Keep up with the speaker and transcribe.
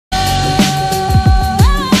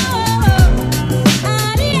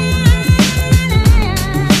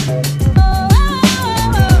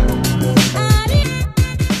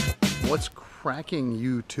cracking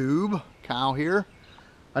YouTube. Kyle here.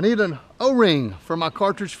 I need an O-ring for my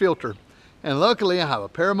cartridge filter. And luckily I have a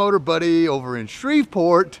paramotor buddy over in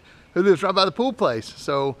Shreveport who lives right by the pool place.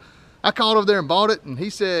 So I called over there and bought it, and he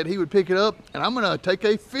said he would pick it up, and I'm gonna take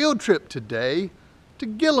a field trip today to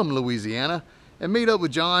Gillem, Louisiana, and meet up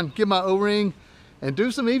with John, get my O-ring, and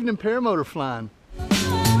do some evening paramotor flying.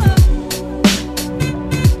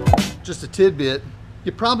 Just a tidbit,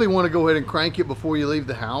 you probably want to go ahead and crank it before you leave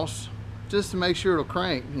the house, just to make sure it'll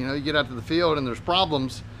crank. You know, you get out to the field and there's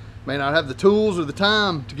problems, may not have the tools or the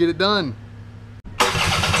time to get it done.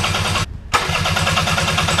 I'm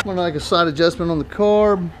gonna make a slight adjustment on the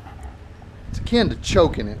carb. It's akin to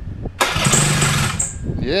choking it.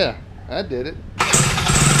 Yeah, I did it.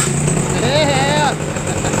 Yeah!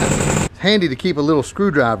 It's handy to keep a little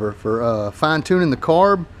screwdriver for fine-tuning the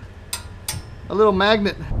carb. A little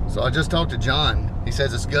magnet. So I just talked to John. He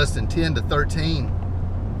says it's gusting 10 to 13.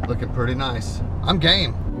 Looking pretty nice. I'm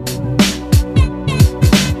game.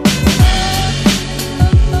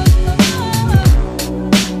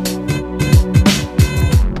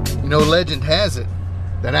 You know, legend has it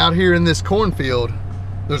that out here in this cornfield,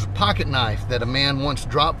 there's a pocket knife that a man once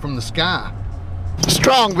dropped from the sky.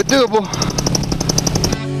 Strong but doable.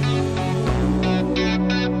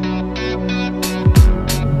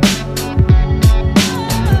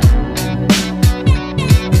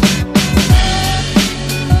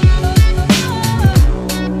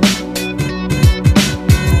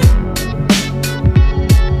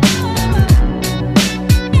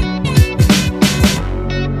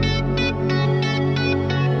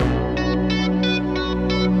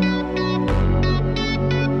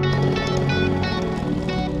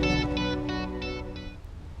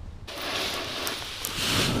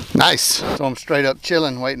 Nice. So I'm straight up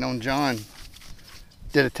chilling, waiting on John.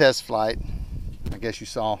 Did a test flight. I guess you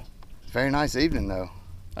saw. Very nice evening though.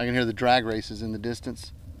 I can hear the drag races in the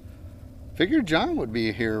distance. Figured John would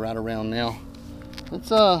be here right around now.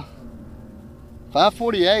 It's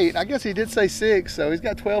 5:48. I guess he did say 6, so he's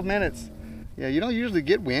got 12 minutes. Yeah, you don't usually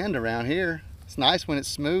get wind around here. It's nice when it's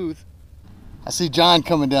smooth. I see John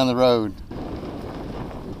coming down the road.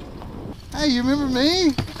 Hey, you remember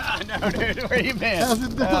me? I know, dude. Where you been? How's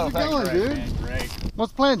it going, great, dude? Man, great.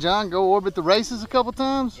 What's the plan, John? Go orbit the races a couple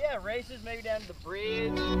times? Yeah, races, maybe down to the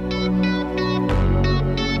bridge.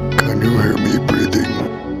 Can you hear me breathing?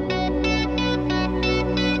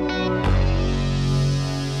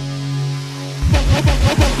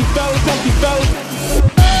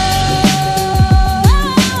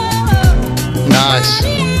 Nice.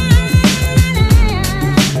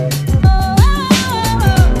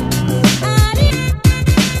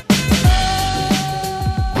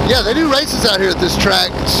 Yeah, they do races out here at this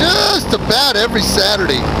track just about every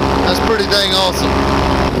Saturday. That's pretty dang awesome.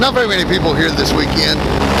 Not very many people here this weekend.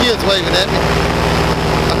 Kids waving at me.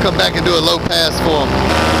 I'll come back and do a low pass for them.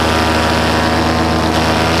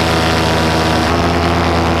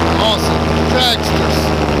 Awesome. Dragsters.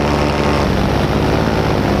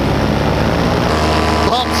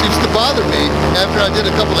 Bumps used to bother me after I did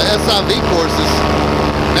a couple of SIV courses.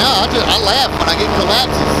 Now I laugh when I get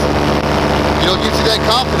collapses. You know, it gives you that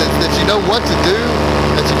confidence that you know what to do,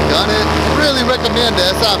 that you've done it. Really recommend the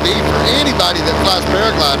SIV for anybody that flies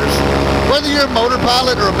paragliders. Whether you're a motor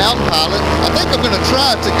pilot or a mountain pilot, I think I'm going to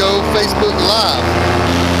try to go Facebook Live.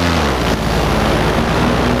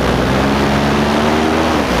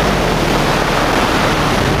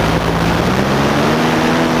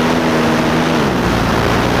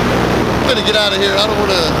 I'm gonna get out of here. I don't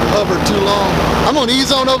want to hover too long. I'm on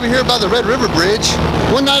E-zone over here by the Red River Bridge.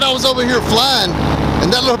 One night I was over here flying, and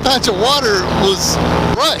that little patch of water was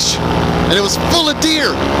brush, and it was full of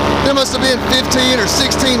deer. There must have been 15 or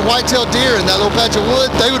 16 white-tailed deer in that little patch of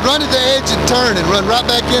wood. They would run to the edge and turn and run right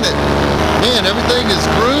back in it. Man, everything is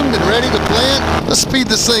groomed and ready to plant. Let's speed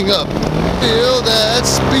this thing up. Feel that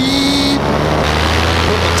speed.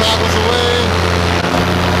 Put my toggles away.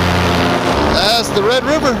 That's the Red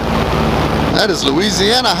River. That is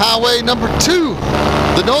Louisiana Highway number 2.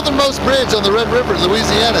 The northernmost bridge on the Red River in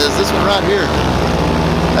Louisiana is this one right here.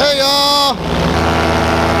 Hey y'all!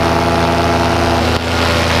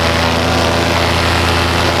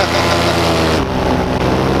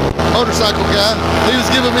 Motorcycle guy, he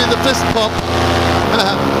was giving me the fist pump.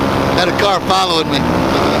 Had a car following me.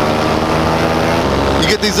 You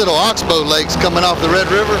get these little oxbow lakes coming off the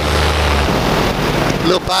Red River.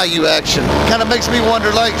 Little bayou action. Kind of makes me wonder,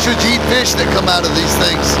 like, should you eat fish that come out of these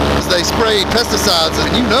things? They spray pesticides, and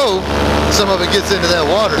you know some of it gets into that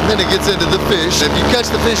water, and then it gets into the fish. If you catch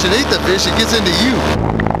the fish and eat the fish, it gets into you.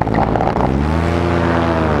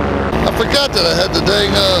 I forgot that I had the dang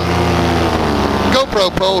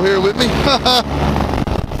GoPro pole here with me.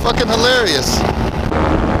 Fucking hilarious.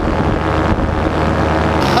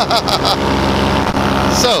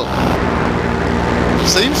 So,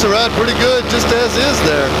 seems to ride pretty good just as is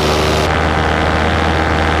there.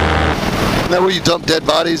 Isn't that where you dump dead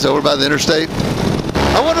bodies over by the interstate?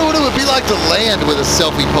 I wonder what it would be like to land with a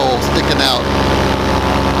selfie pole sticking out.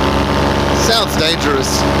 Sounds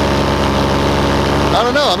dangerous. I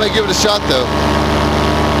don't know, I may give it a shot though.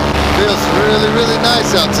 Feels really, really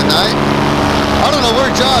nice out tonight. I don't know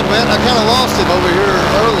where John went. I kind of lost him over here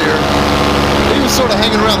earlier. He was sort of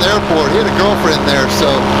hanging around the airport. He had a girlfriend there,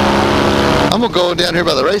 so I'm gonna go down here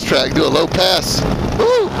by the racetrack, do a low pass.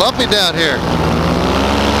 Woo, bumpy down here.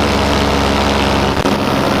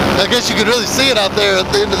 I guess you could really see it out there at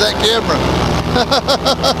the end of that camera.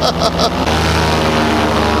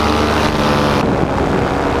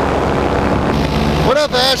 What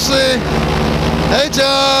up, Ashley? Hey,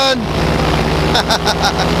 John.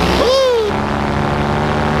 Woo.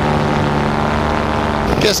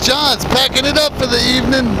 Guess John's packing it up for the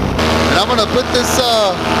evening. And I'm gonna put this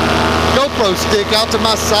GoPro stick out to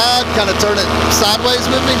my side, kind of turn it sideways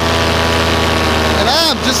with me. And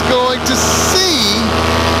I'm just going to see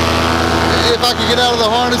if I can get out of the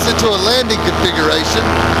harness into a landing configuration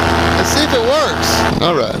and see if it works.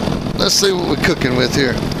 All right, let's see what we're cooking with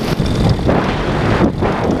here.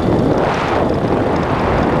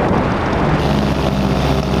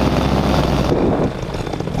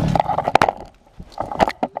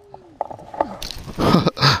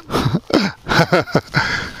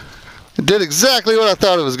 It did exactly what I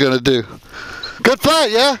thought it was going to do. Good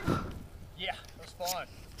fight, yeah? Yeah, it was fun.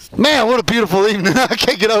 Man, what a beautiful evening. I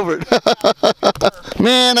can't get over it.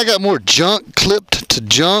 Man, I got more junk clipped to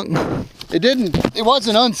junk. It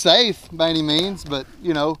wasn't unsafe by any means, but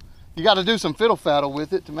you know, you got to do some fiddle faddle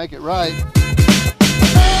with it to make it right.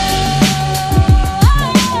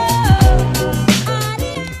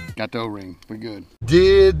 Got the O-ring, we good.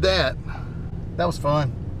 Did that. That was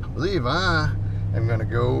fun. I believe I am gonna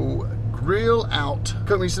go grill out.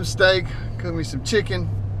 Cook me some steak, cook me some chicken,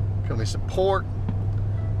 cook me some pork.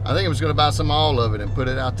 I think I'm just gonna buy some all of it and put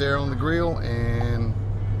it out there on the grill, and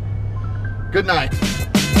good night.